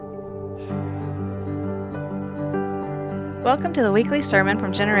Welcome to the weekly sermon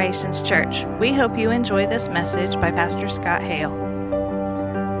from Generations Church. We hope you enjoy this message by Pastor Scott Hale.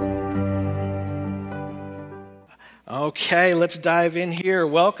 Okay, let's dive in here.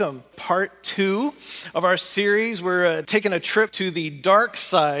 Welcome. Part 2 of our series. We're taking a trip to the dark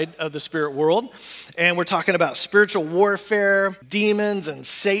side of the spirit world, and we're talking about spiritual warfare, demons and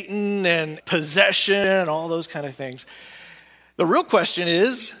Satan and possession and all those kind of things. The real question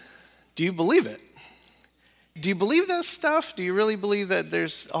is, do you believe it? Do you believe this stuff? Do you really believe that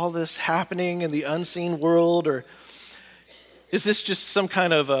there's all this happening in the unseen world, or is this just some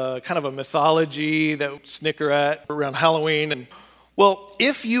kind of a mythology that we snicker at around Halloween? Well,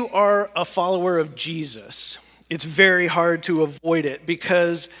 if you are a follower of Jesus, it's very hard to avoid it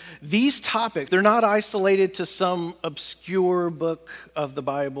because these topics, they're not isolated to some obscure book of the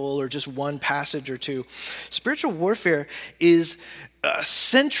Bible or just one passage or two. Spiritual warfare is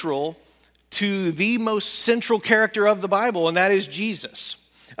central to the most central character of the Bible, and that is Jesus.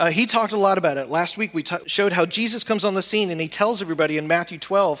 He talked a lot about it. Last week we showed how Jesus comes on the scene and he tells everybody in Matthew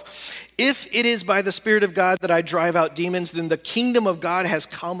 12, if it is by the Spirit of God that I drive out demons, then the kingdom of God has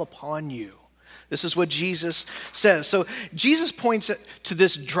come upon you. This is what Jesus says. So Jesus points to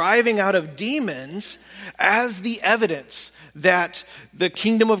this driving out of demons as the evidence that the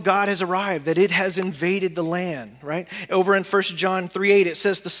kingdom of God has arrived, that it has invaded the land, right? Over in 1 John 3:8, it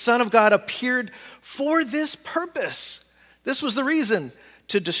says, the Son of God appeared for this purpose. This was the reason,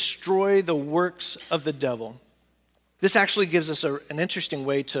 to destroy the works of the devil. This actually gives us an interesting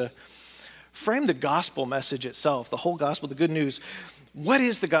way to frame the gospel message itself, the whole gospel, the good news. What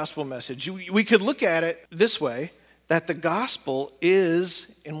is the gospel message? We could look at it this way, that the gospel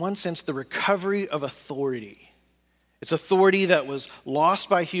is, in one sense, the recovery of authority. It's authority that was lost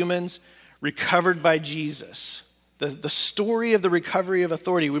by humans, recovered by Jesus. The story of the recovery of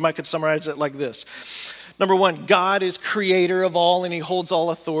authority, we could summarize it like this. Number one, God is creator of all and he holds all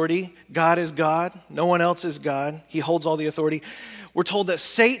authority. God is God. No one else is God. He holds all the authority. We're told that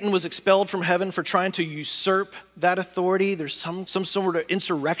Satan was expelled from heaven for trying to usurp that authority. There's some sort of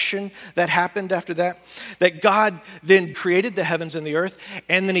insurrection that happened after that. That God then created the heavens and the earth,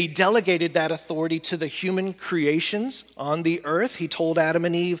 and then he delegated that authority to the human creations on the earth. He told Adam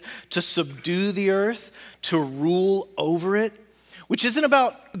and Eve to subdue the earth, to rule over it, which isn't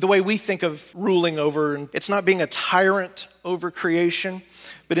about the way we think of ruling over. It's not being a tyrant over creation,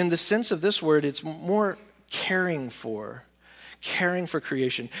 but in the sense of this word, it's more caring for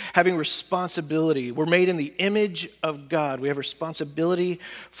creation, having responsibility. We're made in the image of God. We have responsibility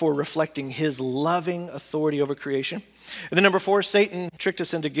for reflecting his loving authority over creation. And then number 4, Satan tricked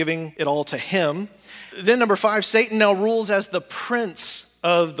us into giving it all to him. Then number 5, Satan now rules as the prince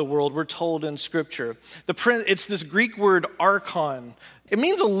of the world, we're told in Scripture. It's this Greek word archon. It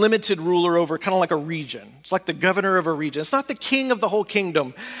means a limited ruler over kind of like a region. It's like the governor of a region. It's not the king of the whole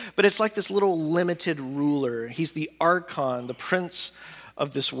kingdom, but it's like this little limited ruler. He's the archon, the prince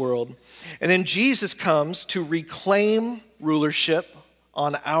of this world. And then Jesus comes to reclaim rulership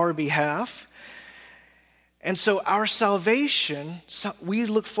on our behalf. And so our salvation, we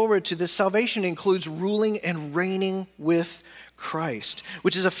look forward to this. Salvation includes ruling and reigning with Christ,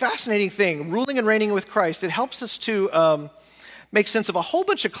 which is a fascinating thing. Ruling and reigning with Christ, it helps us to make sense of a whole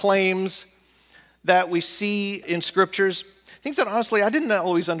bunch of claims that we see in scriptures, things that honestly I didn't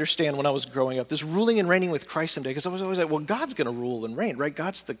always understand when I was growing up. This ruling and reigning with Christ someday, because I was always like, well, God's going to rule and reign, right?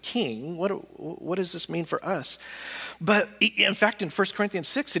 God's the king. What does this mean for us? But in fact, in 1 Corinthians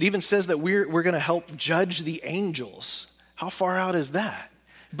 6, it even says that we're going to help judge the angels. How far out is that?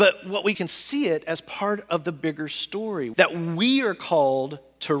 But what we can see it as part of the bigger story, that we are called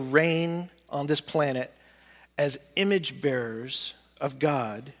to reign on this planet as image bearers of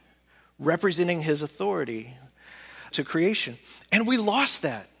God, representing his authority to creation. And we lost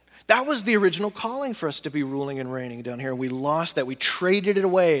that. That was the original calling for us to be ruling and reigning down here. We lost that. We traded it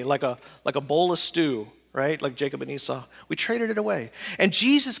away like a bowl of stew, right? Like Jacob and Esau. We traded it away. And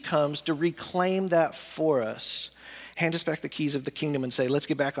Jesus comes to reclaim that for us, hand us back the keys of the kingdom and say, let's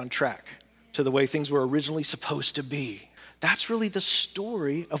get back on track to the way things were originally supposed to be. That's really the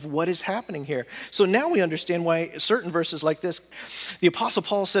story of what is happening here. So now we understand why certain verses like this, the Apostle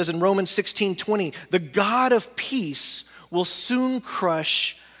Paul says in Romans 16:20, the God of peace will soon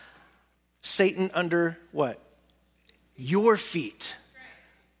crush Satan under what? Your feet.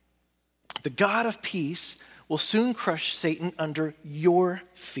 The God of peace will soon crush Satan under your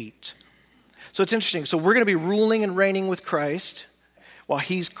feet. So it's interesting. So we're going to be ruling and reigning with Christ while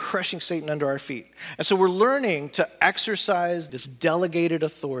he's crushing Satan under our feet. And so we're learning to exercise this delegated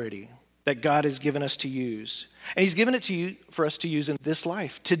authority that God has given us to use. And he's given it to you for us to use in this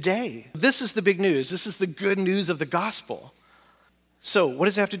life, today. This is the big news. This is the good news of the gospel. So what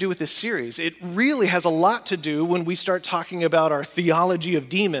does it have to do with this series? It really has a lot to do when we start talking about our theology of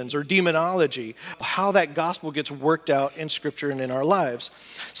demons or demonology, how that gospel gets worked out in Scripture and in our lives.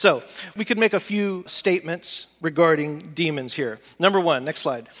 So we could make a few statements regarding demons here. Number one, next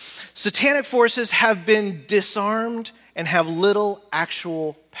slide. Satanic forces have been disarmed and have little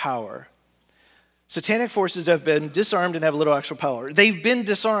actual power. Satanic forces have been disarmed and have little actual power. They've been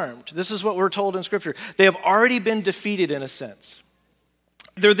disarmed. This is what we're told in Scripture. They have already been defeated in a sense.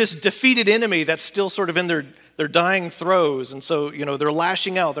 They're this defeated enemy that's still sort of in their dying throes. And so, they're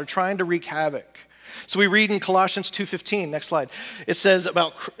lashing out. They're trying to wreak havoc. So we read in Colossians 2:15, next slide. It says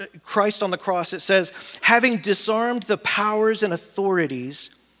about Christ on the cross, it says, having disarmed the powers and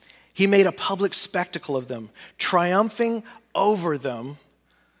authorities, he made a public spectacle of them, triumphing over them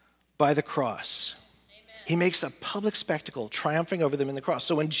by the cross. He makes a public spectacle, triumphing over them in the cross.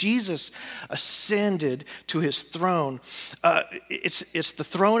 So when Jesus ascended to his throne, it's the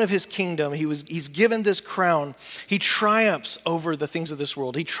throne of his kingdom. He's given this crown. He triumphs over the things of this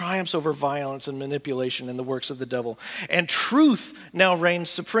world. He triumphs over violence and manipulation and the works of the devil. And truth now reigns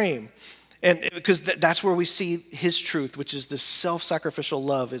supreme. And because that's where we see his truth, which is this self-sacrificial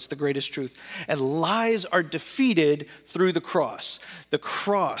love. It's the greatest truth. And lies are defeated through the cross. The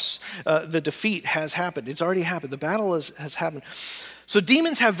cross, the defeat has happened. It's already happened. The battle has happened. So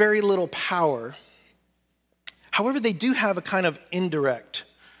demons have very little power. However, they do have a kind of indirect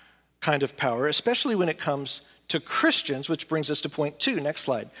kind of power, especially when it comes to Christians, which brings us to point 2. Next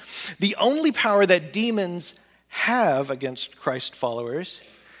slide. The only power that demons have against Christ followers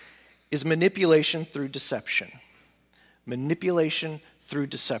is manipulation through deception. Manipulation through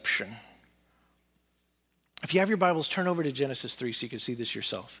deception. If you have your Bibles, turn over to Genesis 3 so you can see this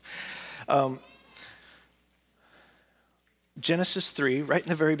yourself. Genesis 3, right in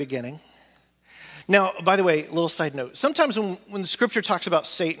the very beginning. Now, by the way, a little side note. Sometimes when the Scripture talks about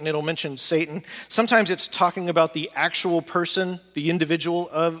Satan, it'll mention Satan. Sometimes it's talking about the actual person, the individual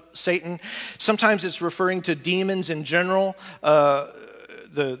of Satan. Sometimes it's referring to demons in general,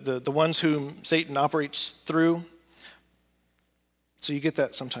 the ones whom Satan operates through. So you get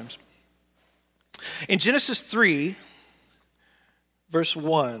that sometimes. In Genesis 3, verse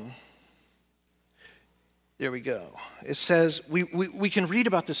 1, there we go. It says, we can read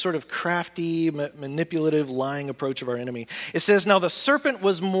about this sort of crafty, manipulative, lying approach of our enemy. It says, now the serpent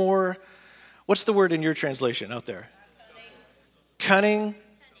was more, what's the word in your translation out there? Cunning,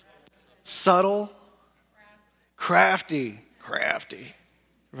 subtle, crafty.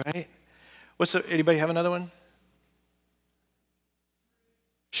 Right? Anybody have another one?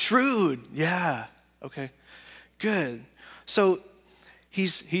 Shrewd. Yeah. Okay. Good. So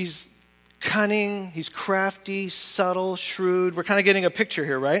he's cunning, he's crafty, subtle, shrewd. We're kind of getting a picture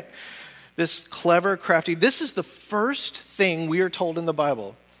here, right? This clever, crafty. This is the first thing we are told in the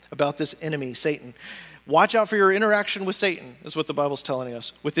Bible about this enemy, Satan. Watch out for your interaction with Satan, is what the Bible's telling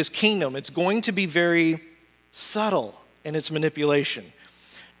us. With this kingdom, it's going to be very subtle in its manipulation.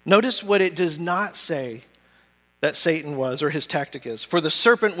 Notice what it does not say that Satan was or his tactic is. For the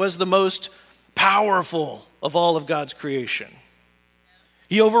serpent was the most powerful of all of God's creation.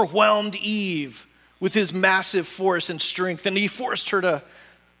 He overwhelmed Eve with his massive force and strength, and he forced her to,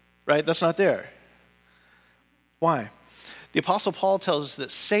 right? That's not there. Why? The Apostle Paul tells us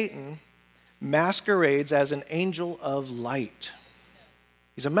that Satan masquerades as an angel of light.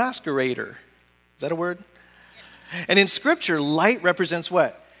 He's a masquerader. Is that a word? And in Scripture, light represents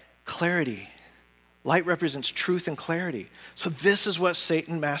what? Clarity. Light represents truth and clarity. So this is what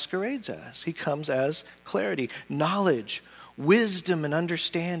Satan masquerades as. He comes as clarity, knowledge, wisdom, and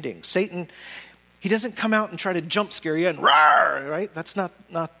understanding. Satan, he doesn't come out and try to jump scare you and roar, right? That's not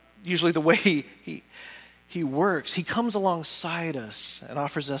usually the way he works. He comes alongside us and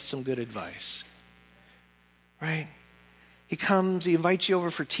offers us some good advice, right? He comes, he invites you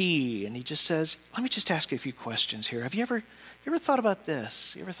over for tea, and he just says, let me just ask you a few questions here. Have you ever thought about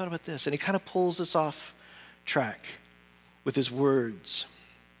this? You ever thought about this? And he kind of pulls us off track with his words.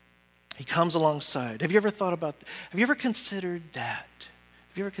 He comes alongside. Have you ever considered that?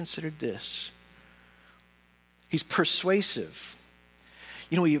 Have you ever considered this? He's persuasive.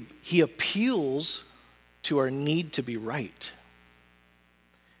 He appeals to our need to be right.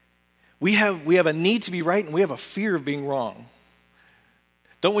 We have a need to be right, and we have a fear of being wrong.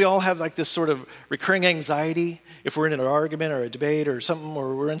 Don't we all have like this sort of recurring anxiety if we're in an argument or a debate or something,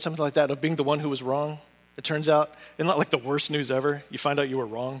 or we're in something like that, of being the one who was wrong? It turns out, isn't that like the worst news ever? You find out you were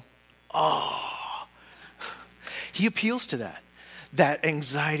wrong. Oh, he appeals to that. that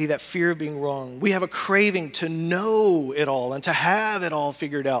anxiety, that fear of being wrong. We have a craving to know it all and to have it all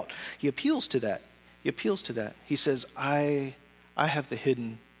figured out. He appeals to that. He says, I have the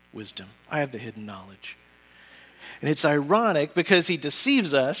hidden wisdom. I have the hidden knowledge. And it's ironic because he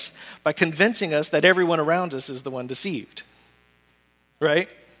deceives us by convincing us that everyone around us is the one deceived. Right?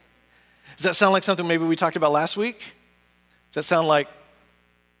 Does that sound like something maybe we talked about last week? Does that sound like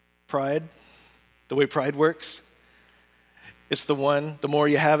pride? The way pride works? It's the more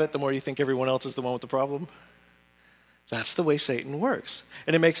you have it, the more you think everyone else is the one with the problem. That's the way Satan works.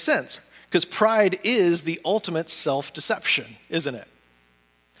 And it makes sense because pride is the ultimate self-deception, isn't it?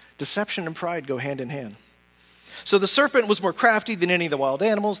 Deception and pride go hand in hand. So the serpent was more crafty than any of the wild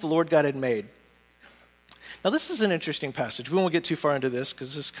animals the Lord God had made. Now this is an interesting passage. We won't get too far into this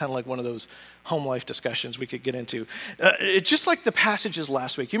because this is kind of like one of those home life discussions we could get into. It's just like the passages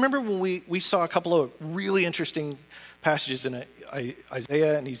last week. You remember when we saw a couple of really interesting passages in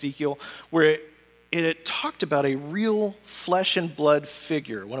Isaiah and Ezekiel where it talked about a real flesh and blood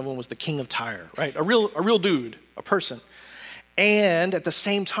figure. One of them was the king of Tyre, right? A real dude, a person. And at the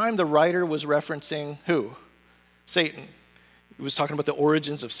same time, the writer was referencing who? Satan. He was talking about the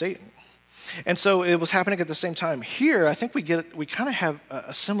origins of Satan. And so it was happening at the same time. Here, I think we kind of have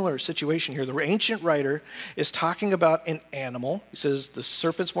a similar situation here. The ancient writer is talking about an animal. He says the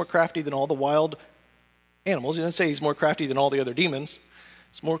serpent's more crafty than all the wild animals. He didn't say he's more crafty than all the other demons.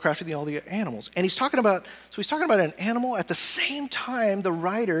 He's more crafty than all the animals. And he's talking about an animal. At the same time, the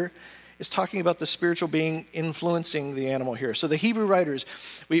writer is talking about the spiritual being influencing the animal here. So the Hebrew writers,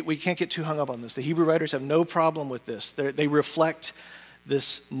 we can't get too hung up on this. The Hebrew writers have no problem with this. They reflect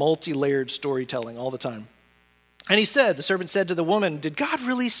this multi-layered storytelling all the time. And the serpent said to the woman, "Did God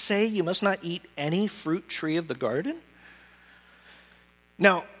really say you must not eat any fruit tree of the garden?"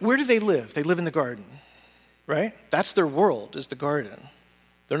 Now, where do they live? They live in the garden, right? That's their world, is the garden.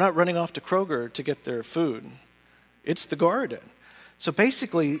 They're not running off to Kroger to get their food. It's the garden. So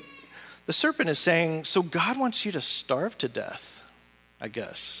basically, the serpent is saying, so God wants you to starve to death, I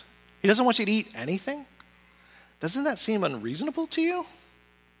guess. He doesn't want you to eat anything? Doesn't that seem unreasonable to you?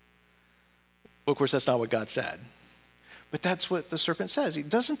 Well, of course, that's not what God said. But that's what the serpent says.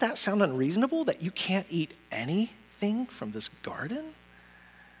 Doesn't that sound unreasonable that you can't eat anything from this garden?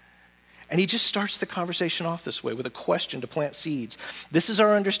 And he just starts the conversation off this way with a question to plant seeds. This is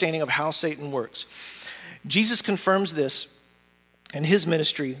our understanding of how Satan works. Jesus confirms this in his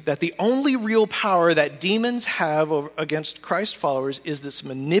ministry, that the only real power that demons have against Christ followers is this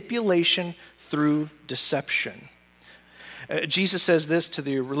manipulation through deception. Jesus says this to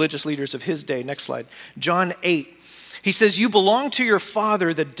the religious leaders of his day. Next slide. John 8. He says, "You belong to your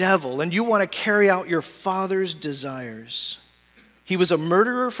father, the devil, and you want to carry out your father's desires. He was a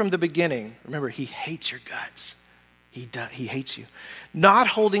murderer from the beginning." Remember, he hates your guts. He hates you. "Not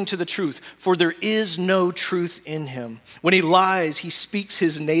holding to the truth, for there is no truth in him. When he lies, he speaks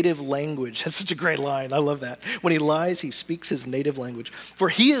his native language." That's such a great line. I love that. When he lies, he speaks his native language. "For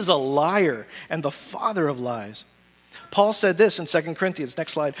he is a liar and the father of lies." Paul said this in 2 Corinthians,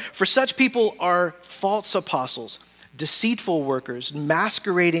 next slide. "For such people are false apostles, deceitful workers,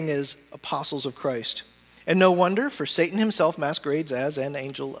 masquerading as apostles of Christ. And no wonder, for Satan himself masquerades as an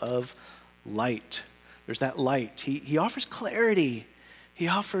angel of light." There's that light. He offers clarity. He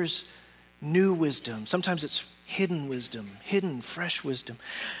offers new wisdom. Sometimes it's hidden wisdom, hidden, fresh wisdom.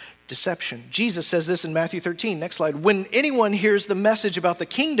 Deception. Jesus says this in Matthew 13. Next slide. "When anyone hears the message about the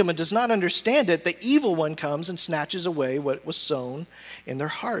kingdom and does not understand it, the evil one comes and snatches away what was sown in their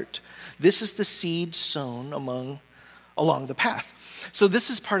heart. This is the seed sown along the path." So this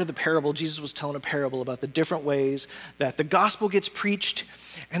is part of the parable. Jesus was telling a parable about the different ways that the gospel gets preached,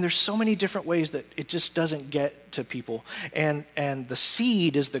 and there's so many different ways that it just doesn't get to people. And the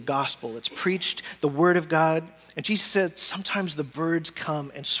seed is the gospel. It's preached, the word of God. And Jesus said sometimes the birds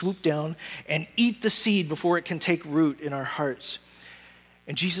come and swoop down and eat the seed before it can take root in our hearts.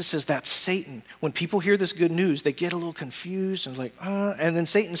 And Jesus says that's Satan. When people hear this good news, they get a little confused and like, and then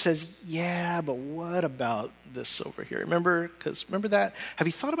Satan says, "Yeah, but what about this over here? Remember that? Have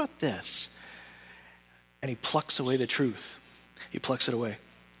you thought about this?" And he plucks away the truth. He plucks it away.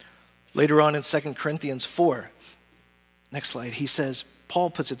 Later on in 2 Corinthians 4, next slide, Paul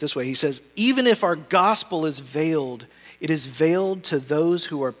puts it this way. He says, "Even if our gospel is veiled, it is veiled to those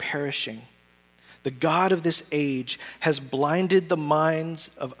who are perishing. The God of this age has blinded the minds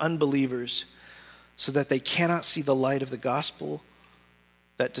of unbelievers so that they cannot see the light of the gospel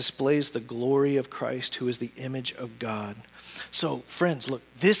that displays the glory of Christ, who is the image of God." So, friends, look,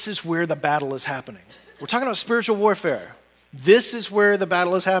 this is where the battle is happening. We're talking about spiritual warfare. This is where the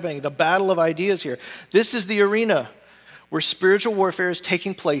battle is happening, the battle of ideas here. This is the arena where spiritual warfare is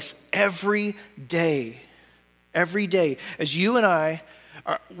taking place every day. Every day. As you and I,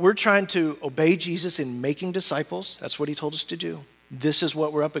 we're trying to obey Jesus in making disciples. That's what he told us to do. This is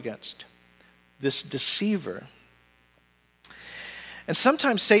what we're up against. This deceiver. And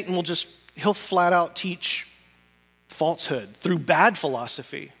sometimes Satan he'll flat out teach falsehood through bad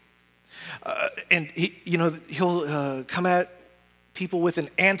philosophy. And he'll come at people with an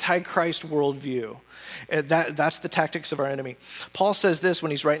antichrist worldview. That's the tactics of our enemy. Paul says this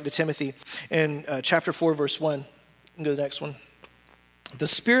when he's writing to Timothy in chapter 4, verse 1. You can go to the next one. The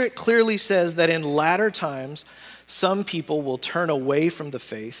Spirit clearly says that in latter times, some people will turn away from the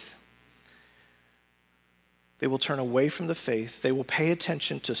faith. They will turn away from the faith. They will pay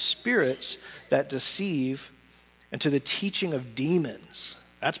attention to spirits that deceive and to the teaching of demons.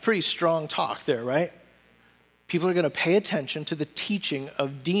 That's pretty strong talk there, right? People are going to pay attention to the teaching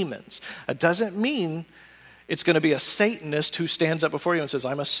of demons. It doesn't mean it's going to be a Satanist who stands up before you and says,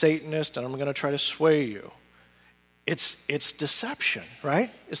 I'm a Satanist and I'm going to try to sway you. It's deception, right?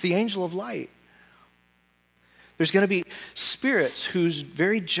 It's the angel of light. There's going to be spirits whose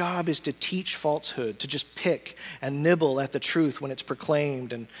very job is to teach falsehood, to just pick and nibble at the truth when it's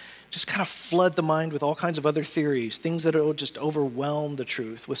proclaimed and just kind of flood the mind with all kinds of other theories, things that will just overwhelm the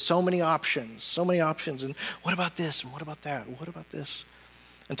truth with so many options. And what about this? And what about that? What about this?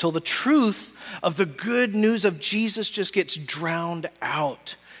 Until the truth of the good news of Jesus just gets drowned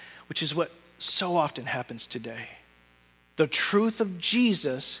out, which is what so often happens today. The truth of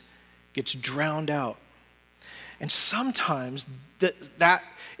Jesus gets drowned out. And sometimes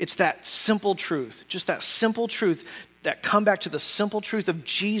it's that simple truth, just that simple truth, that come back to the simple truth of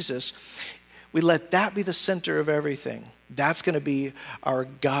Jesus. We let that be the center of everything. That's going to be our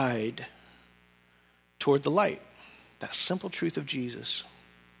guide toward the light, that simple truth of Jesus.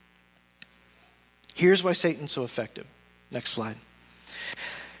 Here's why Satan's so effective. Next slide.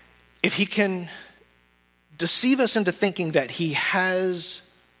 If he can deceive us into thinking that he has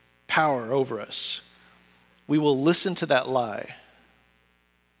power over us, we will listen to that lie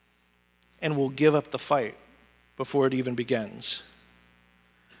and we'll give up the fight before it even begins.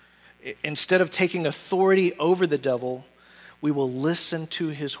 Instead of taking authority over the devil, we will listen to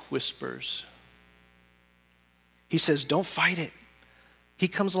his whispers. He says, don't fight it. He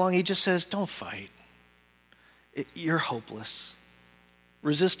comes along, he just says, don't fight. You're hopeless.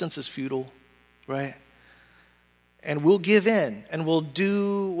 Resistance is futile, right? And we'll give in and we'll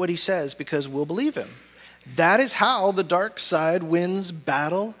do what he says because we'll believe him. That is how the dark side wins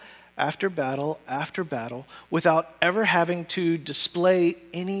battle after battle after battle without ever having to display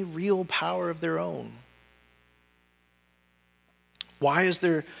any real power of their own. Why is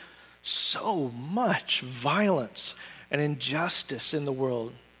there so much violence and injustice in the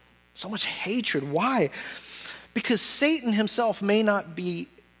world? So much hatred. Why? Because Satan himself may not be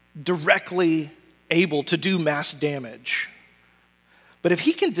directly able to do mass damage. But if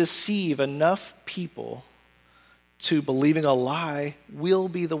he can deceive enough people to believing a lie, we'll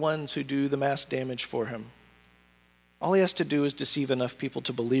be the ones who do the mass damage for him. All he has to do is deceive enough people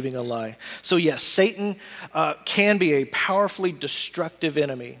to believing a lie. So yes, Satan can be a powerfully destructive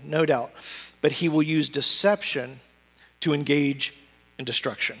enemy, no doubt. But he will use deception to engage in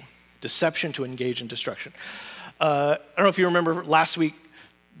destruction. Deception to engage in destruction. I don't know if you remember last week,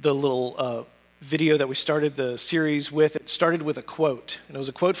 the little video that we started the series with. It started with a quote, and it was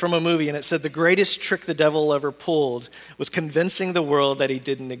a quote from a movie, and it said, the greatest trick the devil ever pulled was convincing the world that he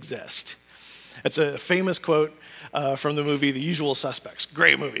didn't exist. It's a famous quote from the movie The Usual Suspects.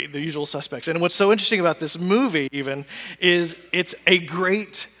 Great movie, The Usual Suspects. And what's so interesting about this movie even is it's a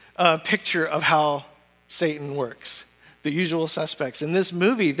great picture of how Satan works. The Usual Suspects. In this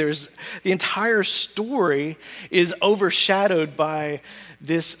movie, the entire story is overshadowed by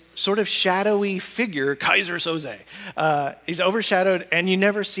this sort of shadowy figure, Kaiser Soze. He's overshadowed, and you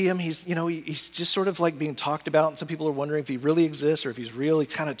never see him. He's just sort of like being talked about, and some people are wondering if he really exists or if he's really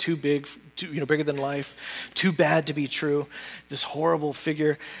kind of too big, bigger than life, too bad to be true. This horrible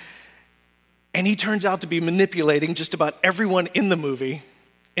figure, and he turns out to be manipulating just about everyone in the movie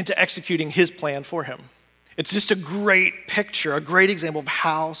into executing his plan for him. It's just a great picture, a great example of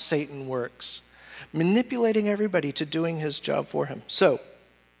how Satan works, manipulating everybody to doing his job for him. So,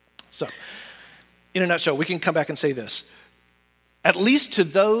 in a nutshell, we can come back and say this. At least to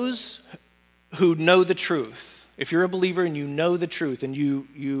those who know the truth, if you're a believer and you know the truth and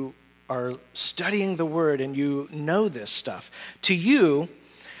you are studying the word and you know this stuff, to you,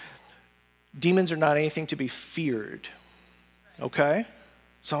 demons are not anything to be feared, okay?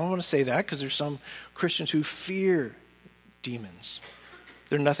 So I want to say that because there's some Christians who fear demons.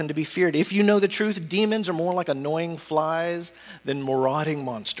 They're nothing to be feared. If you know the truth, demons are more like annoying flies than marauding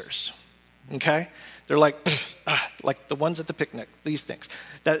monsters. Okay? They're like the ones at the picnic, these things.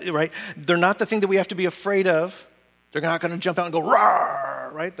 Right? They're not the thing that we have to be afraid of. They're not going to jump out and go,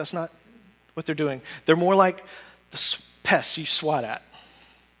 "Rawr," right? That's not what they're doing. They're more like the pests you swat at,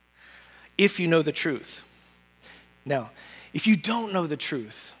 if you know the truth. Now, if you don't know the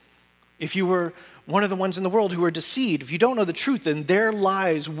truth, if you were one of the ones in the world who are deceived, if you don't know the truth, then their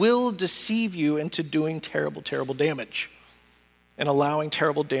lies will deceive you into doing terrible, terrible damage and allowing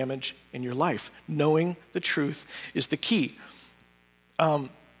terrible damage in your life. Knowing the truth is the key. I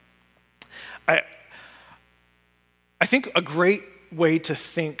think a great way to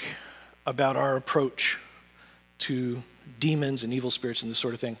think about our approach to demons and evil spirits and this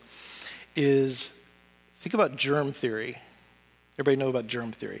sort of thing is think about germ theory. Everybody know about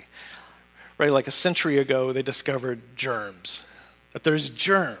germ theory? Right, like a century ago, they discovered germs, that there's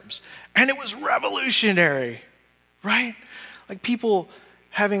germs. And it was revolutionary, right? Like people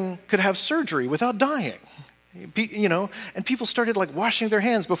could have surgery without dying, you know, and people started like washing their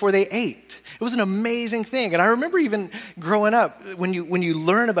hands before they ate. It was an amazing thing. And I remember even growing up, when you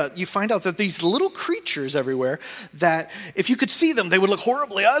learn about, you find out that these little creatures everywhere, that if you could see them, they would look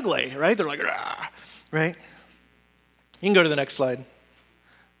horribly ugly, right? They're like, "Rah," right? You can go to the next slide.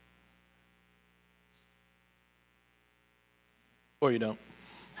 Or you don't.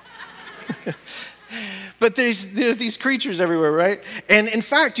 But there are these creatures everywhere, right? And in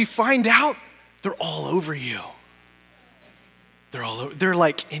fact, you find out they're all over you. They're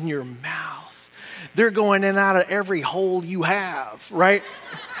like in your mouth. They're going in and out of every hole you have, right?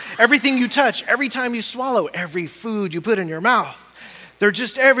 Everything you touch, every time you swallow, every food you put in your mouth. They're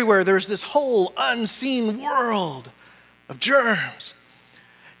just everywhere. There's this whole unseen world of germs.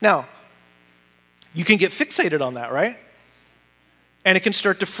 Now, you can get fixated on that, right? And it can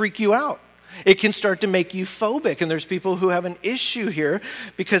start to freak you out. It can start to make you phobic. And there's people who have an issue here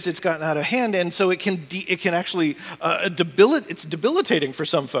because it's gotten out of hand. And so it can actually, it's debilitating for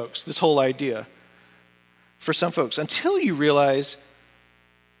some folks, this whole idea. For some folks, until you realize,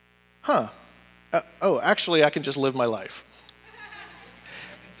 actually I can just live my life.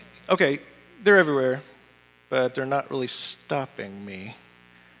 Okay, they're everywhere, but they're not really stopping me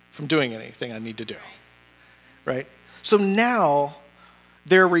from doing anything I need to do, right? So now,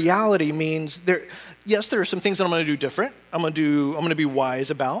 their reality means there are some things that I'm going to do different. I'm going to be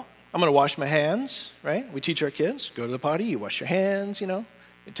wise about. I'm going to wash my hands, right? We teach our kids, go to the potty, you wash your hands, you know.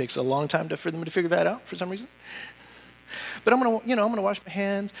 It takes a long time for them to figure that out for some reason. But I'm going to wash my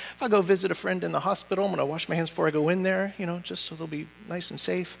hands. If I go visit a friend in the hospital, I'm going to wash my hands before I go in there, you know, just so they'll be nice and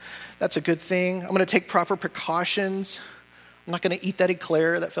safe. That's a good thing. I'm going to take proper precautions. I'm not going to eat that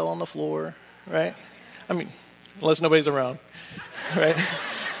eclair that fell on the floor, right? I mean, unless nobody's around. Right?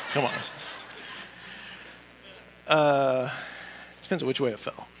 Come on. Depends on which way it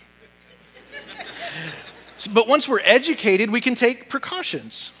fell. But once we're educated, we can take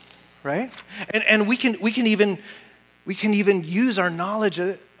precautions, right? And we can even use our knowledge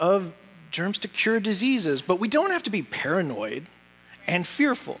of germs to cure diseases. But we don't have to be paranoid and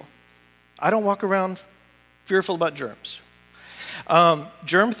fearful. I don't walk around fearful about germs.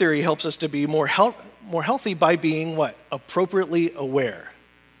 Germ theory helps us to be more healthy by being what? Appropriately aware.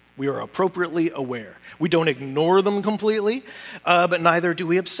 We are appropriately aware. We don't ignore them completely, but neither do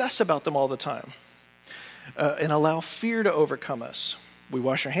we obsess about them all the time and allow fear to overcome us. We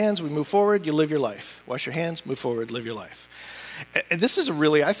wash our hands, we move forward, you live your life. Wash your hands, move forward, live your life. And this is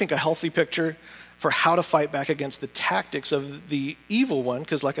really, I think, a healthy picture for how to fight back against the tactics of the evil one,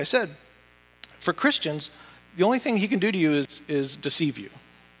 because like I said, for Christians, the only thing he can do to you is deceive you,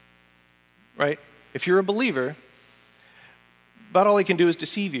 right? If you're a believer, about all he can do is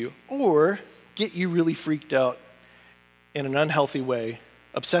deceive you or get you really freaked out in an unhealthy way,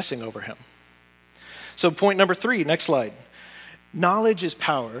 obsessing over him. So point number 3, next slide. Knowledge is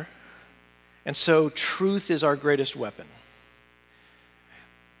power, and so truth is our greatest weapon.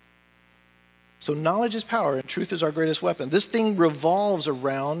 So knowledge is power, and truth is our greatest weapon. This thing revolves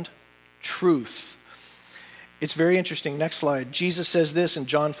around truth. It's very interesting. Next slide. Jesus says this in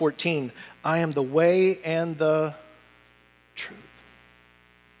John 14, I am the way and the truth.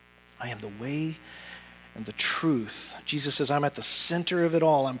 I am the way and the truth. Jesus says, I'm at the center of it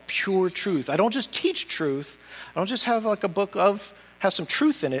all. I'm pure truth. I don't just teach truth. I don't just have like a book has some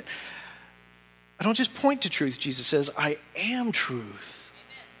truth in it. I don't just point to truth. Jesus says, I am truth.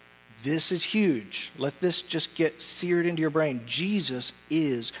 This is huge. Let this just get seared into your brain. Jesus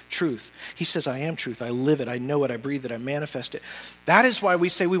is truth. He says, I am truth. I live it. I know it. I breathe it. I manifest it. That is why we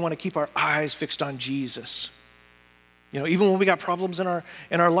say we want to keep our eyes fixed on Jesus. Even when we got problems in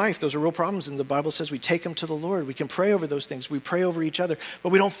our life, those are real problems, and the Bible says we take them to the Lord. We can pray over those things. We pray over each other, but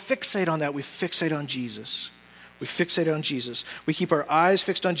we don't fixate on that. We fixate on Jesus. We fixate on Jesus. We keep our eyes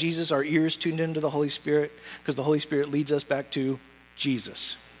fixed on Jesus, our ears tuned into the Holy Spirit, because the Holy Spirit leads us back to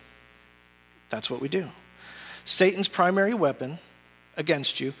Jesus. That's what we do. Satan's primary weapon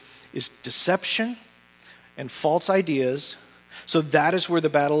against you is deception and false ideas. So that is where the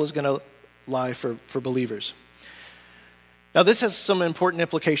battle is going to lie for believers. Now, this has some important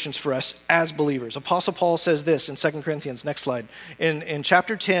implications for us as believers. Apostle Paul says this in 2 Corinthians, next slide. In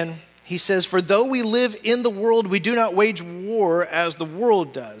chapter 10, he says, "For though we live in the world, we do not wage war as the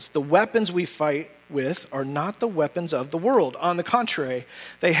world does. The weapons we fight with are not the weapons of the world. On the contrary,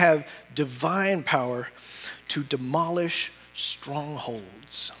 they have divine power to demolish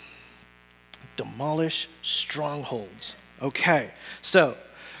strongholds." Demolish strongholds. Okay, so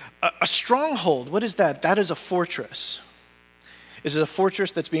a stronghold, what is that? That is a fortress. Is it a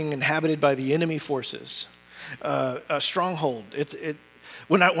fortress that's being inhabited by the enemy forces? A stronghold.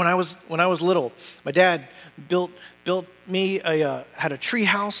 When I was little, my dad built me had a tree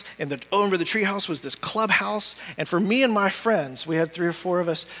house, and over the tree house was this clubhouse. And for me and my friends, we had 3 or 4 of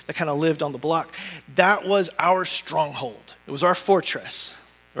us that kind of lived on the block. That was our stronghold. It was our fortress,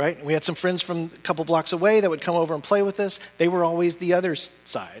 right? We had some friends from a couple blocks away that would come over and play with us. They were always the other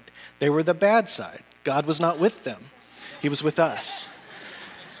side. They were the bad side. God was not with them. He was with us.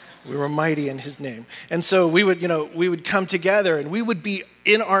 We were mighty in his name. And so we would come together, and we would be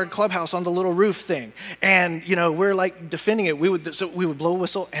in our clubhouse on the little roof thing. And, we're like defending it. We would blow a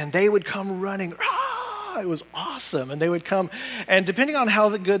whistle, and they would come running. Ah, it was awesome. And they would come, and depending on how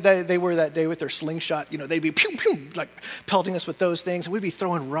good they were that day with their slingshot, they'd be pew, pew, like pelting us with those things. And we'd be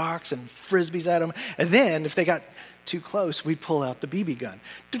throwing rocks and frisbees at them. And then if they got too close, we'd pull out the BB gun.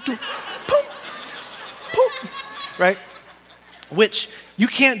 Boom, boom, right? Which you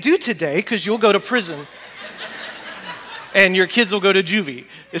can't do today because you'll go to prison and your kids will go to juvie.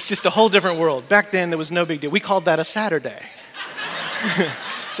 It's just a whole different world. Back then, there was no big deal. We called that a Saturday.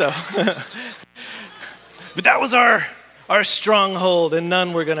 But that was our stronghold, and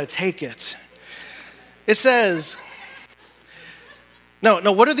none were going to take it. It says, no,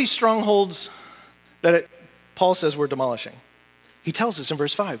 what are these strongholds that Paul says we're demolishing? He tells us in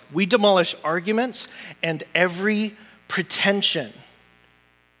verse 5, we demolish arguments and every pretension.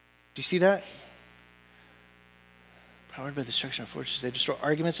 Do you see that? Powered by the destruction of fortresses, they destroy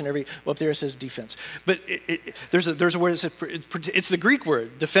arguments and every. Well, up there it says defense, but there's a word that says it's the Greek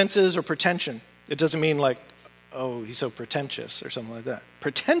word defenses or pretension. It doesn't mean like, oh, he's so pretentious or something like that.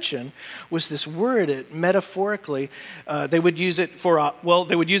 Pretension was this word. Metaphorically, they would use it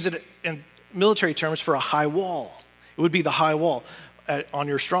they would use it in military terms for a high wall. It would be the high wall on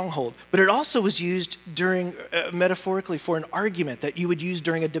your stronghold. But it also was used metaphorically for an argument that you would use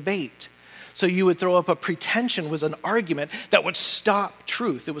during a debate. So you would throw up a pretension was an argument that would stop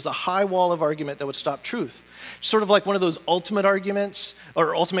truth. It was a high wall of argument that would stop truth. Sort of like one of those ultimate arguments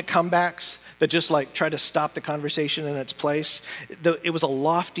or ultimate comebacks that just like try to stop the conversation in its place. It was a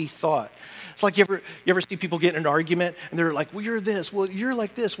lofty thought. It's like you ever see people get in an argument and they're like, well, you're this, well, you're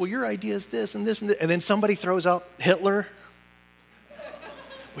like this, well, your idea is this and this and this. And then somebody throws out Hitler.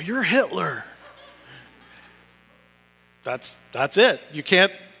 Well, you're Hitler. That's it. You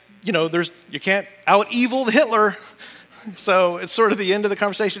can't, you can't out-evil Hitler. So it's sort of the end of the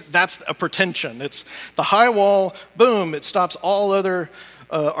conversation. That's a pretension. It's the high wall, boom, it stops all other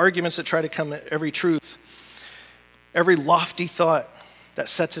arguments that try to come at every truth. Every lofty thought that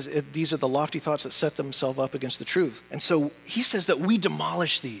these are the lofty thoughts that set themselves up against the truth. And so he says that we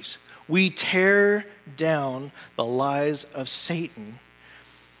demolish these. We tear down the lies of Satan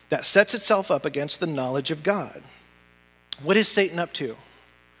that sets itself up against the knowledge of God. What is Satan up to?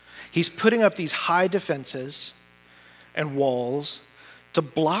 He's putting up these high defenses and walls to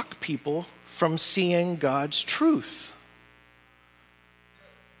block people from seeing God's truth.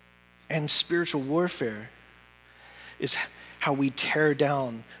 And spiritual warfare is how we tear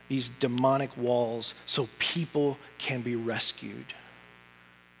down these demonic walls so people can be rescued.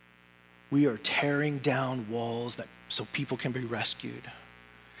 We are tearing down walls so people can be rescued.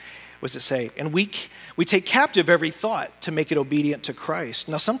 What does it say? And we take captive every thought to make it obedient to Christ.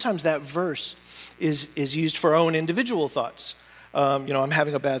 Now, sometimes that verse is used for our own individual thoughts. I'm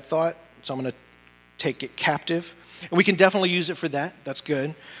having a bad thought, so I'm going to take it captive. And we can definitely use it for that. That's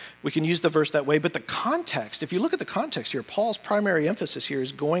good. We can use the verse that way. But the context, if you look at the context here, Paul's primary emphasis here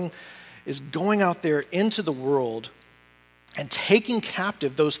is going out there into the world and taking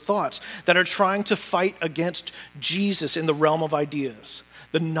captive those thoughts that are trying to fight against Jesus in the realm of ideas,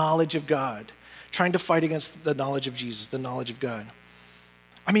 the knowledge of God, trying to fight against the knowledge of Jesus, the knowledge of God.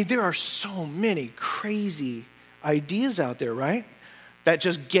 I mean, there are so many crazy ideas out there, right? That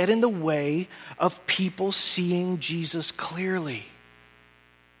just get in the way of people seeing Jesus clearly.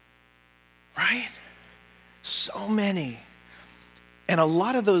 Right? So many. And a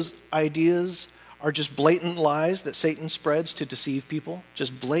lot of those ideas are just blatant lies that Satan spreads to deceive people,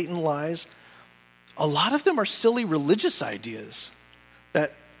 just blatant lies. A lot of them are silly religious ideas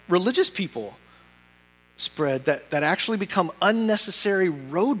that religious people spread that actually become unnecessary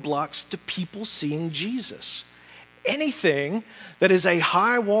roadblocks to people seeing Jesus. Anything that is a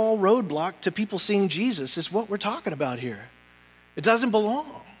high wall roadblock to people seeing Jesus is what we're talking about here. It doesn't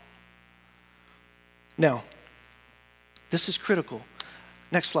belong. Now, this is critical.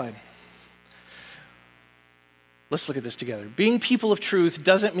 Next slide. Let's look at this together. Being people of truth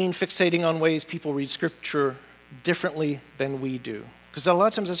doesn't mean fixating on ways people read Scripture differently than we do. Because a lot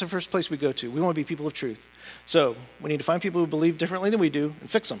of times that's the first place we go to. We want to be people of truth. So we need to find people who believe differently than we do and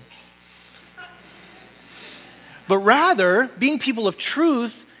fix them. But rather, being people of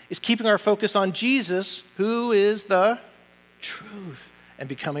truth is keeping our focus on Jesus, who is the truth, and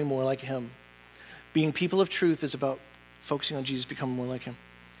becoming more like him. Being people of truth is about focusing on Jesus, becoming more like him.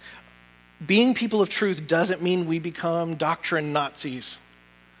 Being people of truth doesn't mean we become doctrine Nazis,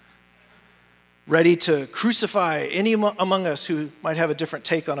 ready to crucify any among us who might have a different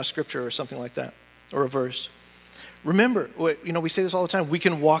take on a scripture or something like that, or a verse. Remember, we say this all the time, we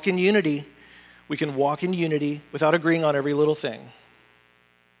can walk in unity. We can walk in unity without agreeing on every little thing.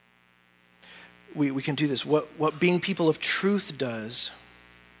 We can do this. What being people of truth does,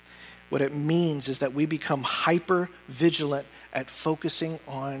 what it means is that we become hyper vigilant at focusing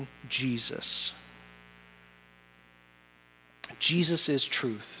on Jesus. Jesus is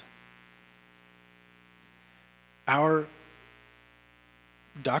truth. Our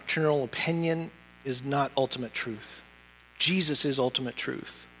doctrinal opinion is not ultimate truth. Jesus is ultimate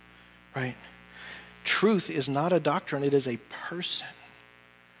truth, right? Truth is not a doctrine, it is a person.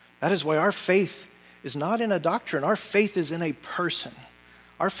 That is why our faith is not in a doctrine. Our faith is in a person.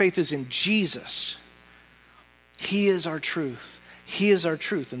 Our faith is in Jesus. He is our truth. He is our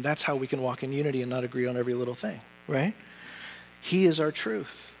truth, and that's how we can walk in unity and not agree on every little thing, right? He is our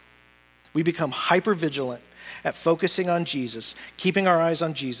truth. We become hyper-vigilant at focusing on Jesus, keeping our eyes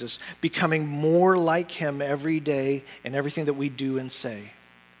on Jesus, becoming more like him every day in everything that we do and say.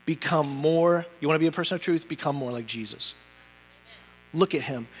 Become more, you want to be a person of truth? Become more like Jesus. Look at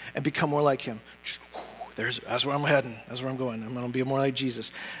him and become more like him. That's where I'm heading. That's where I'm going. I'm going to be more like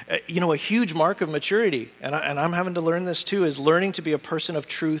Jesus. A huge mark of maturity, and I'm having to learn this too, is learning to be a person of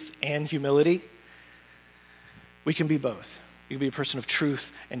truth and humility. We can be both. You can be a person of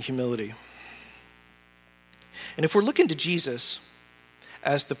truth and humility. And if we're looking to Jesus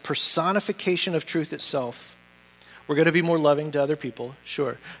as the personification of truth itself, we're going to be more loving to other people,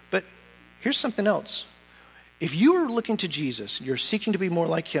 sure. But here's something else. If you are looking to Jesus, you're seeking to be more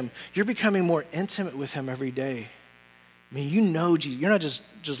like him, you're becoming more intimate with him every day. I mean, you know Jesus. You're not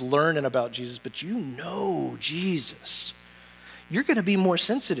just learning about Jesus, but you know Jesus. You're going to be more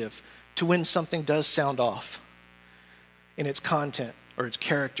sensitive to when something does sound off in its content or its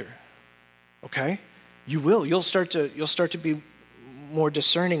character. Okay? You will. You'll start to be more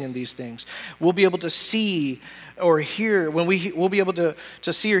discerning in these things. We'll be able to see or hear, we'll be able to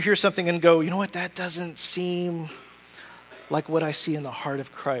see or hear something and go, you know what, that doesn't seem like what I see in the heart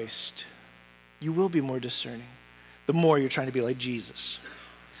of Christ. You will be more discerning the more you're trying to be like Jesus.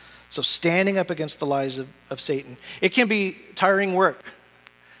 So standing up against the lies of Satan, it can be tiring work,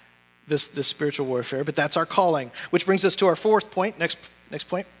 this spiritual warfare, but that's our calling, which brings us to our fourth point. Next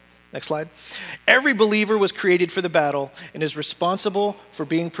point. Next slide. Every believer was created for the battle and is responsible for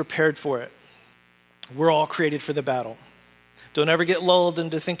being prepared for it. We're all created for the battle. Don't ever get lulled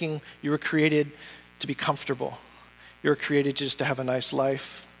into thinking you were created to be comfortable. You were created just to have a nice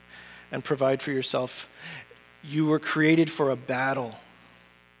life and provide for yourself. You were created for a battle.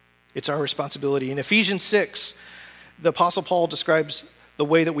 It's our responsibility. In Ephesians 6, the Apostle Paul describes the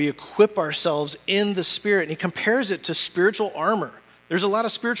way that we equip ourselves in the Spirit, and he compares it to spiritual armor. There's a lot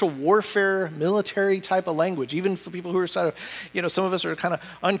of spiritual warfare, military type of language, even for people who are sort of, some of us are kind of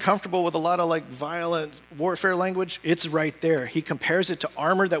uncomfortable with a lot of like violent warfare language. It's right there. He compares it to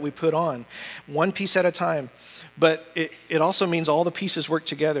armor that we put on, one piece at a time. But it also means all the pieces work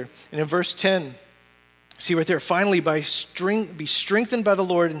together. And in verse 10, see right there, finally, be strengthened by the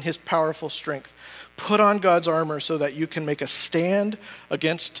Lord in his powerful strength. Put on God's armor so that you can make a stand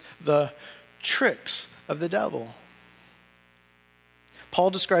against the tricks of the devil. Paul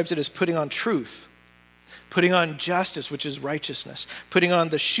describes it as putting on truth, putting on justice, which is righteousness, putting on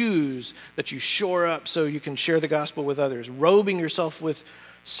the shoes that you shore up so you can share the gospel with others, robing yourself with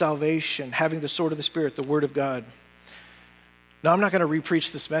salvation, having the sword of the Spirit, the word of God. Now, I'm not going to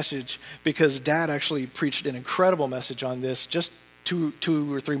re-preach this message because Dad actually preached an incredible message on this just two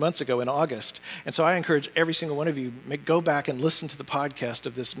or 3 months ago in August. And so I encourage every single one of you, go back and listen to the podcast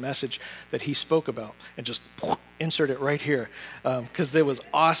of this message that he spoke about and just insert it right here because it was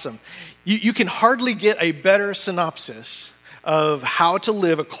awesome. You can hardly get a better synopsis of how to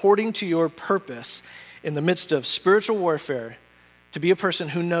live according to your purpose in the midst of spiritual warfare, to be a person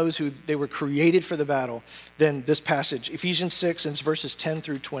who knows who they were created for the battle, than this passage. Ephesians 6 and verses 10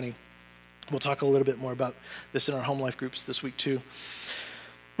 through 20. We'll talk a little bit more about this in our home life groups this week too.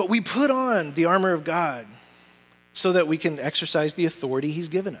 But we put on the armor of God so that we can exercise the authority he's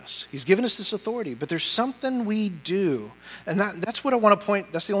given us. He's given us this authority, but there's something we do. And that's what I want to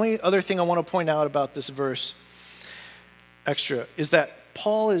point, that's the only other thing I want to point out about this verse extra, is that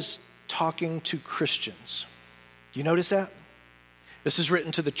Paul is talking to Christians. You notice that? This is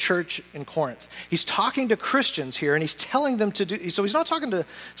written to the church in Corinth. He's talking to Christians here, and he's telling them to do, so he's not talking to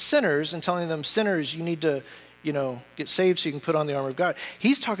sinners and telling them, sinners, you need to, get saved so you can put on the armor of God.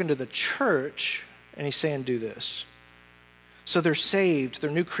 He's talking to the church, and he's saying, do this. So they're saved,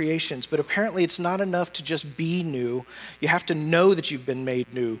 they're new creations, but apparently it's not enough to just be new. You have to know that you've been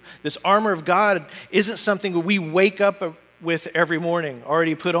made new. This armor of God isn't something we wake up with every morning,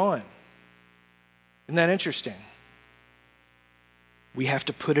 already put on. Isn't that interesting? We have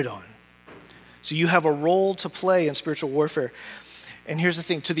to put it on. So you have a role to play in spiritual warfare. And here's the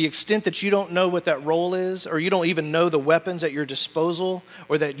thing, to the extent that you don't know what that role is, or you don't even know the weapons at your disposal,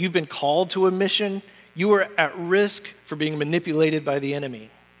 or that you've been called to a mission, you are at risk for being manipulated by the enemy.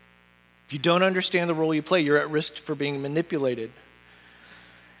 If you don't understand the role you play, you're at risk for being manipulated.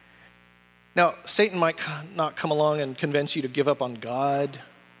 Now, Satan might not come along and convince you to give up on God,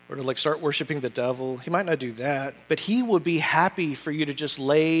 or to start worshiping the devil. He might not do that, but he would be happy for you to just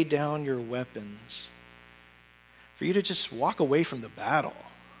lay down your weapons, for you to just walk away from the battle,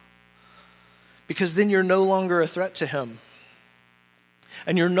 because then you're no longer a threat to him,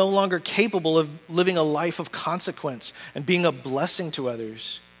 and you're no longer capable of living a life of consequence and being a blessing to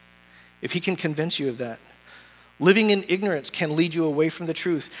others, if he can convince you of that. Living in ignorance can lead you away from the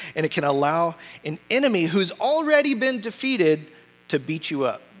truth, and it can allow an enemy who's already been defeated to beat you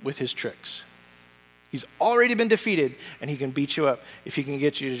up with his tricks. He's already been defeated, and he can beat you up if he can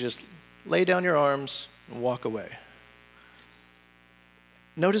get you to just lay down your arms and walk away.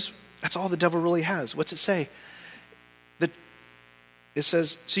 Notice that's all the devil really has. What's it say? It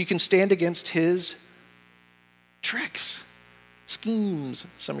says, so you can stand against his tricks, schemes,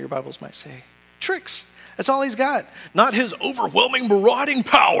 some of your Bibles might say. Tricks. That's all he's got. Not his overwhelming, marauding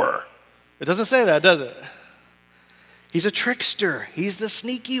power. It doesn't say that, does it? He's a trickster. He's the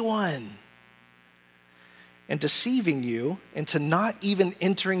sneaky one. And deceiving you into not even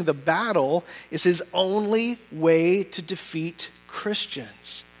entering the battle is his only way to defeat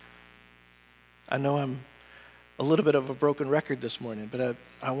Christians. I know I'm a little bit of a broken record this morning, but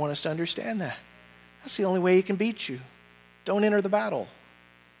I want us to understand that. That's the only way he can beat you. Don't enter the battle.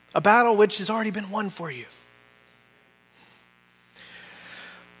 A battle which has already been won for you.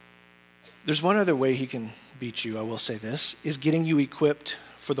 There's one other way he can beat you, I will say this, is getting you equipped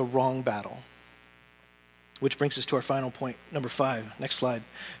for the wrong battle. Which brings us to our final point, number 5. Next slide.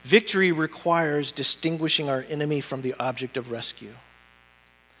 Victory requires distinguishing our enemy from the object of rescue.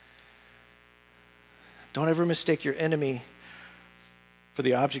 Don't ever mistake your enemy for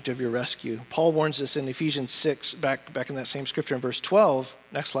the object of your rescue. Paul warns us in Ephesians 6, back in that same scripture in verse 12.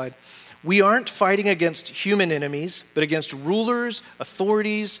 Next slide. We aren't fighting against human enemies, but against rulers,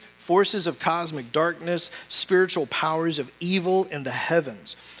 authorities, forces of cosmic darkness, spiritual powers of evil in the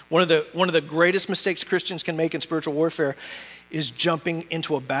heavens. One of the greatest mistakes Christians can make in spiritual warfare is jumping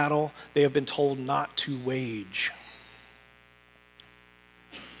into a battle they have been told not to wage.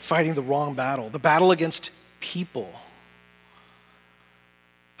 Fighting the wrong battle, the battle against people.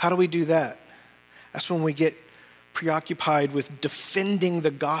 How do we do that? That's when we get preoccupied with defending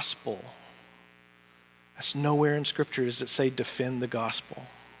the gospel. That's nowhere in Scripture does it say defend the gospel.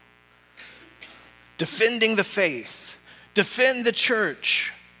 Defending the faith, defend the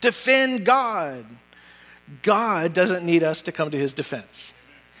church, defend God. God doesn't need us to come to his defense.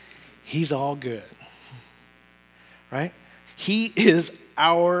 He's all good, right? He is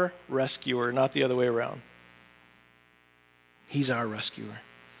our rescuer, not the other way around. He's our rescuer.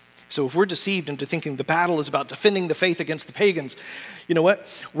 So if we're deceived into thinking the battle is about defending the faith against the pagans, you know what?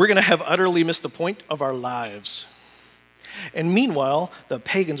 We're going to have utterly missed the point of our lives. And meanwhile, the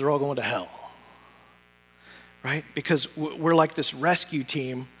pagans are all going to hell. right? Because we're like this rescue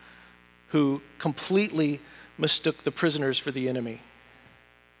team who completely mistook the prisoners for the enemy.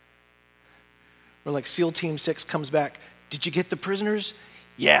 We're like SEAL Team 6 comes back. Did you get the prisoners?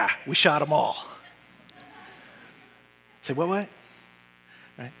 Yeah, we shot them all. Say, what?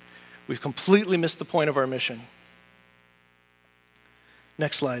 Right? We've completely missed the point of our mission.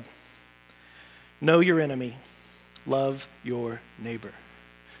 Next slide. Know your enemy. Love your neighbor.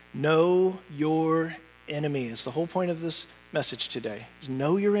 Know your enemy. It's the whole point of this message today. Is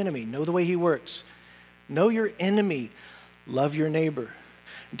know your enemy. Know the way he works. Know your enemy. Love your neighbor.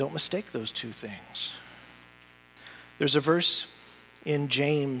 And don't mistake those two things. There's a verse in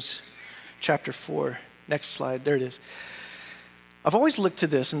James chapter 4. Next slide. There it is. I've always looked to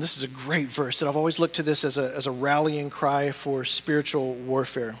this, and this is a great verse, and I've always looked to this as a rallying cry for spiritual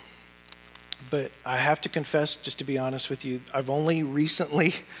warfare. But I have to confess, just to be honest with you, I've only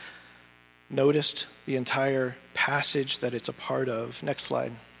recently noticed the entire passage that it's a part of. Next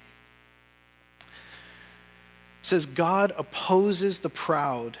slide. It says, God opposes the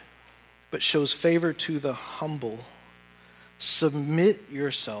proud, but shows favor to the humble. Submit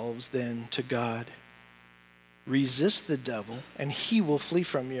yourselves then to God. Resist the devil, and he will flee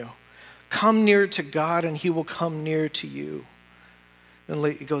from you. Come near to God, and he will come near to you. Then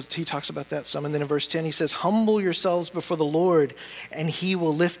he talks about that some. And then in verse 10, he says, humble yourselves before the Lord, and he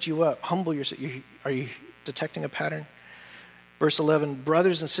will lift you up. Humble yourself. Are you detecting a pattern? Verse 11,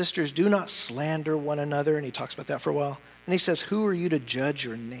 brothers and sisters, do not slander one another. And he talks about that for a while. And he says, who are you to judge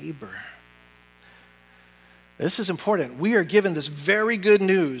your neighbor? This is important. We are given this very good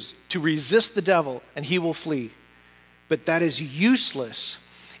news to resist the devil and he will flee. But that is useless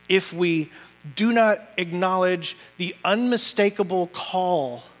if we do not acknowledge the unmistakable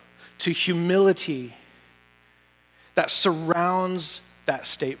call to humility that surrounds that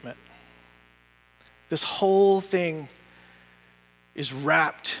statement. This whole thing is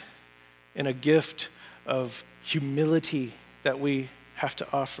wrapped in a gift of humility that we have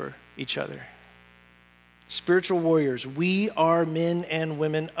to offer each other. Spiritual warriors, we are men and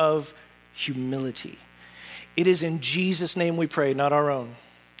women of humility. It is in Jesus' name we pray, not our own.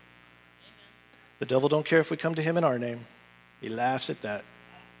 The devil don't care if we come to him in our name. He laughs at that.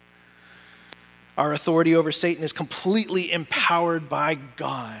 Our authority over Satan is completely empowered by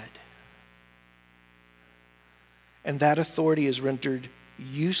God. And that authority is rendered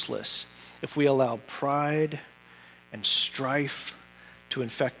useless if we allow pride and strife to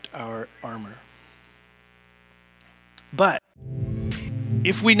infect our armor. But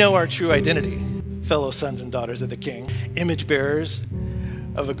if we know our true identity, fellow sons and daughters of the King, image bearers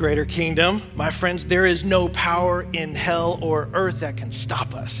of a greater kingdom, my friends, there is no power in hell or earth that can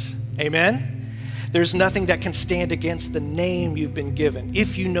stop us. Amen? There's nothing that can stand against the name you've been given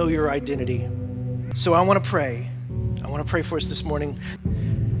if you know your identity. So I want to pray. I want to pray for us this morning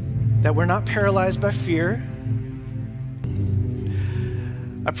that we're not paralyzed by fear.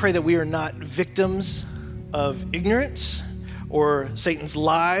 I pray that we are not victims of ignorance or Satan's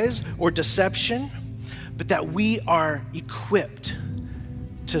lies or deception, but that we are equipped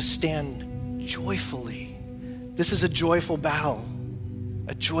to stand joyfully. This is a joyful battle,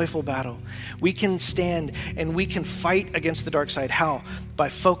 a joyful battle. We can stand and we can fight against the dark side. How? By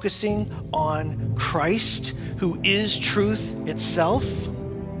focusing on Christ, who is truth itself,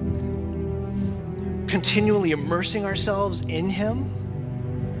 continually immersing ourselves in him.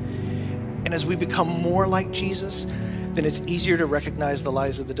 And as we become more like Jesus, then it's easier to recognize the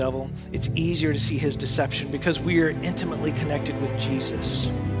lies of the devil. It's easier to see his deception because we are intimately connected with Jesus.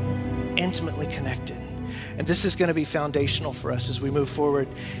 Intimately connected. And this is going to be foundational for us as we move forward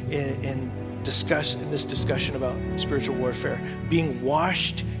in this discussion about spiritual warfare. Being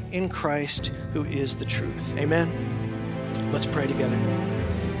washed in Christ, who is the truth. Amen? Let's pray together.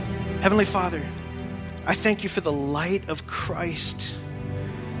 Heavenly Father, I thank you for the light of Christ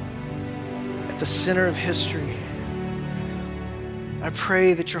at the center of history. I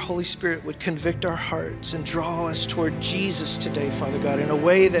pray that your Holy Spirit would convict our hearts and draw us toward Jesus today, Father God, in a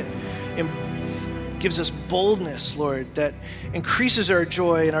way that gives us boldness, Lord, that increases our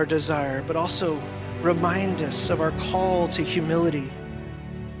joy and our desire, but also remind us of our call to humility.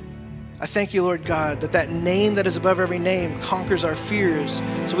 I thank you, Lord God, that name that is above every name conquers our fears,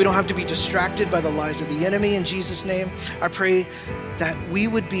 so we don't have to be distracted by the lies of the enemy. In Jesus' name, I pray that we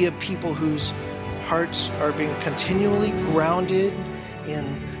would be a people whose hearts are being continually grounded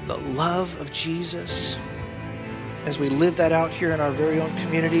in the love of Jesus. As we live that out here in our very own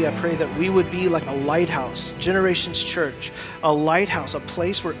community, I pray that we would be like a lighthouse, Generations Church, a lighthouse, a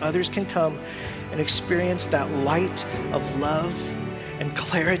place where others can come and experience that light of love and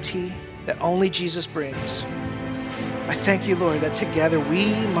clarity that only Jesus brings. I thank you, Lord, that together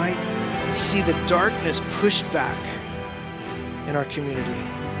we might see the darkness pushed back in our community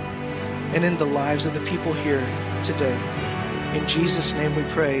and in the lives of the people here today. In Jesus' name we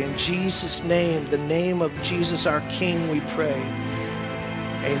pray. In Jesus' name, the name of Jesus our King, we pray.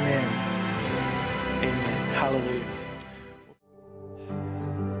 Amen. Amen. Hallelujah.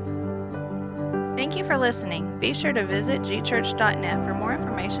 Thank you for listening. Be sure to visit gchurch.net for more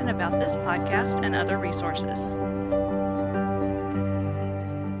information about this podcast and other resources.